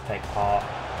 how to take part,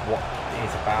 what it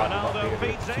is about, not being a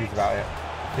bit confused about it,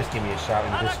 just give me a shout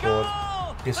in the Discord.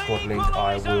 Discord link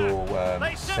I will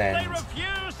send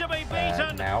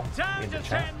now in the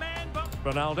chat.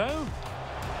 Ronaldo.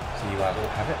 So you guys all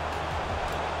have it.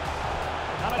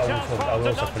 I will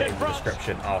also put it in the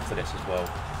description after this as well.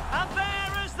 And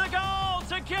there is the goal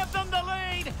to give them the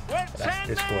lead with 10 That's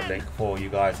Discord link for you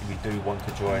guys if you do want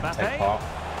to join and take part.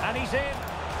 And he's in.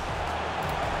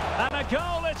 And a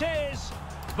goal it is.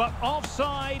 But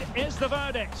offside is the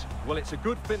verdict. Well, it's a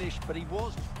good finish, but he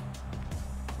was...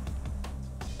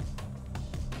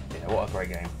 Yeah, what a great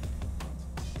game.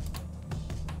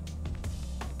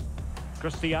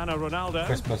 Cristiano Ronaldo.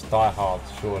 Christmas Die Hard,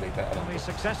 surely better than he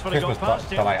successfully Christmas got past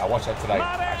Die. I watched that today,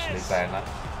 actually saying that.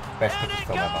 Best Christmas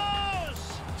film ever.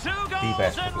 The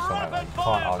best Christmas film ever.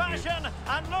 Can't argue.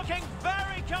 And looking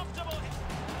very comfortable.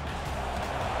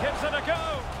 Gives it a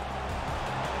go.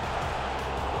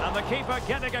 And the keeper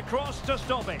getting across to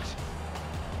stop it.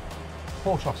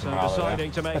 Poor shots from Ronaldo.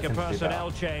 Deciding to make a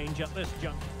personnel change at this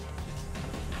juncture.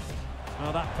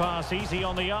 Well, that pass easy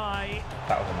on the eye.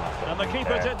 That was a nice and the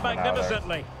keeper did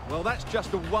magnificently. Well, that's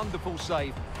just a wonderful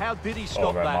save. How did he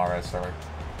stop that? Mahrez, sorry.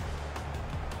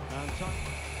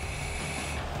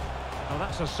 Well,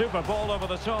 that's a super ball over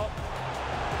the top.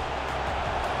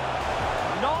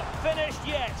 Not finished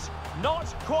yet. Not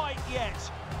quite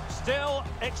yet. Still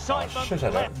excitement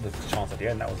left. There's a chance at the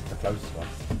end. That was the closest one.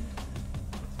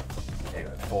 There you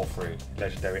go, 4-3.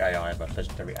 Legendary AI, but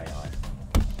legendary AI.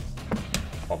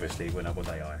 Obviously, winner was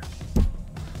AI.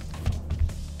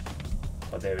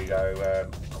 But there we go.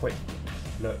 Quick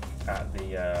look at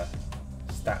the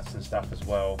stats and stuff as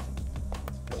well.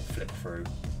 Little flip through.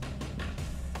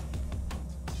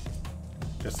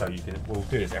 Just so you can, we'll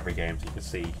do this every game so you can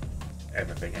see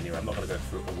everything anyway. I'm not going to go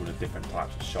through all the different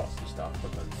types of shots and stuff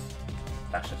because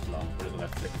that's just long. We're just going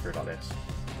to flick through it like this.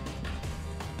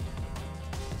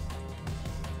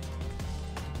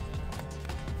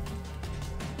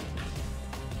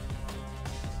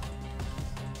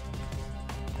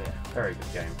 Yeah, very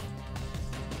good game.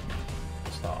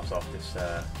 To start us off this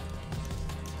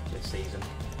season.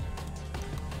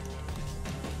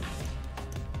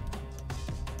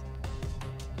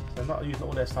 They're not using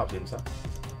all their subs in, so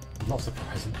not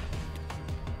surprising.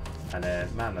 And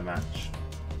then man of the match.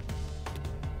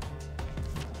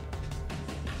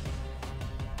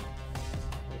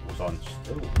 on.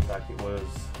 Ooh, like it was.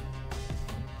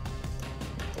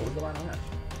 What was the man of the match?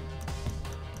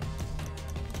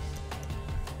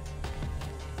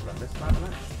 Was that this man of the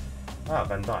match? Ah,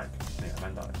 Van Dijk. Yeah,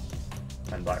 Van Dijk.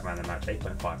 Van Dijk man of the match,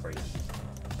 8.5 rating.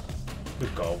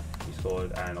 Good goal he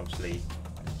scored, and obviously,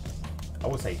 I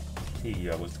would say he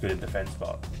was good in defence,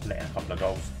 but letting a couple of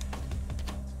goals.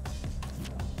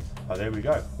 Oh, there we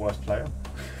go. Worst player.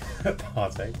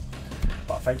 Partey.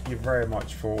 But thank you very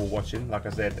much for watching. Like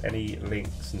I said, any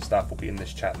links and stuff will be in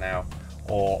this chat now,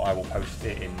 or I will post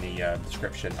it in the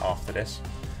description after this.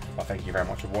 But thank you very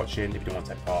much for watching. If you do want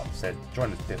to take part, said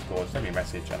join the Discord, send me a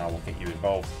message, and I will get you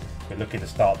involved. We're looking to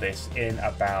start this in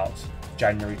about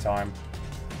January time.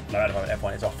 No, at the moment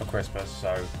everyone is off for Christmas,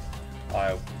 so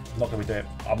I'm not going to be doing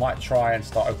it. I might try and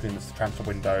start opening this transfer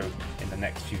window in the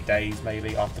next few days,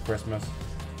 maybe after Christmas.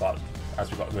 But as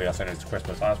we've got to really it's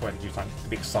Christmas, I just wanted to do something to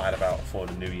be excited about for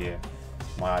the new year.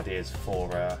 My ideas for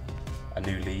a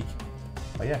new league.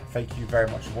 But yeah, thank you very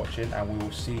much for watching, and we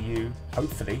will see you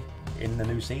hopefully in the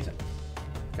new season.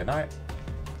 Good night.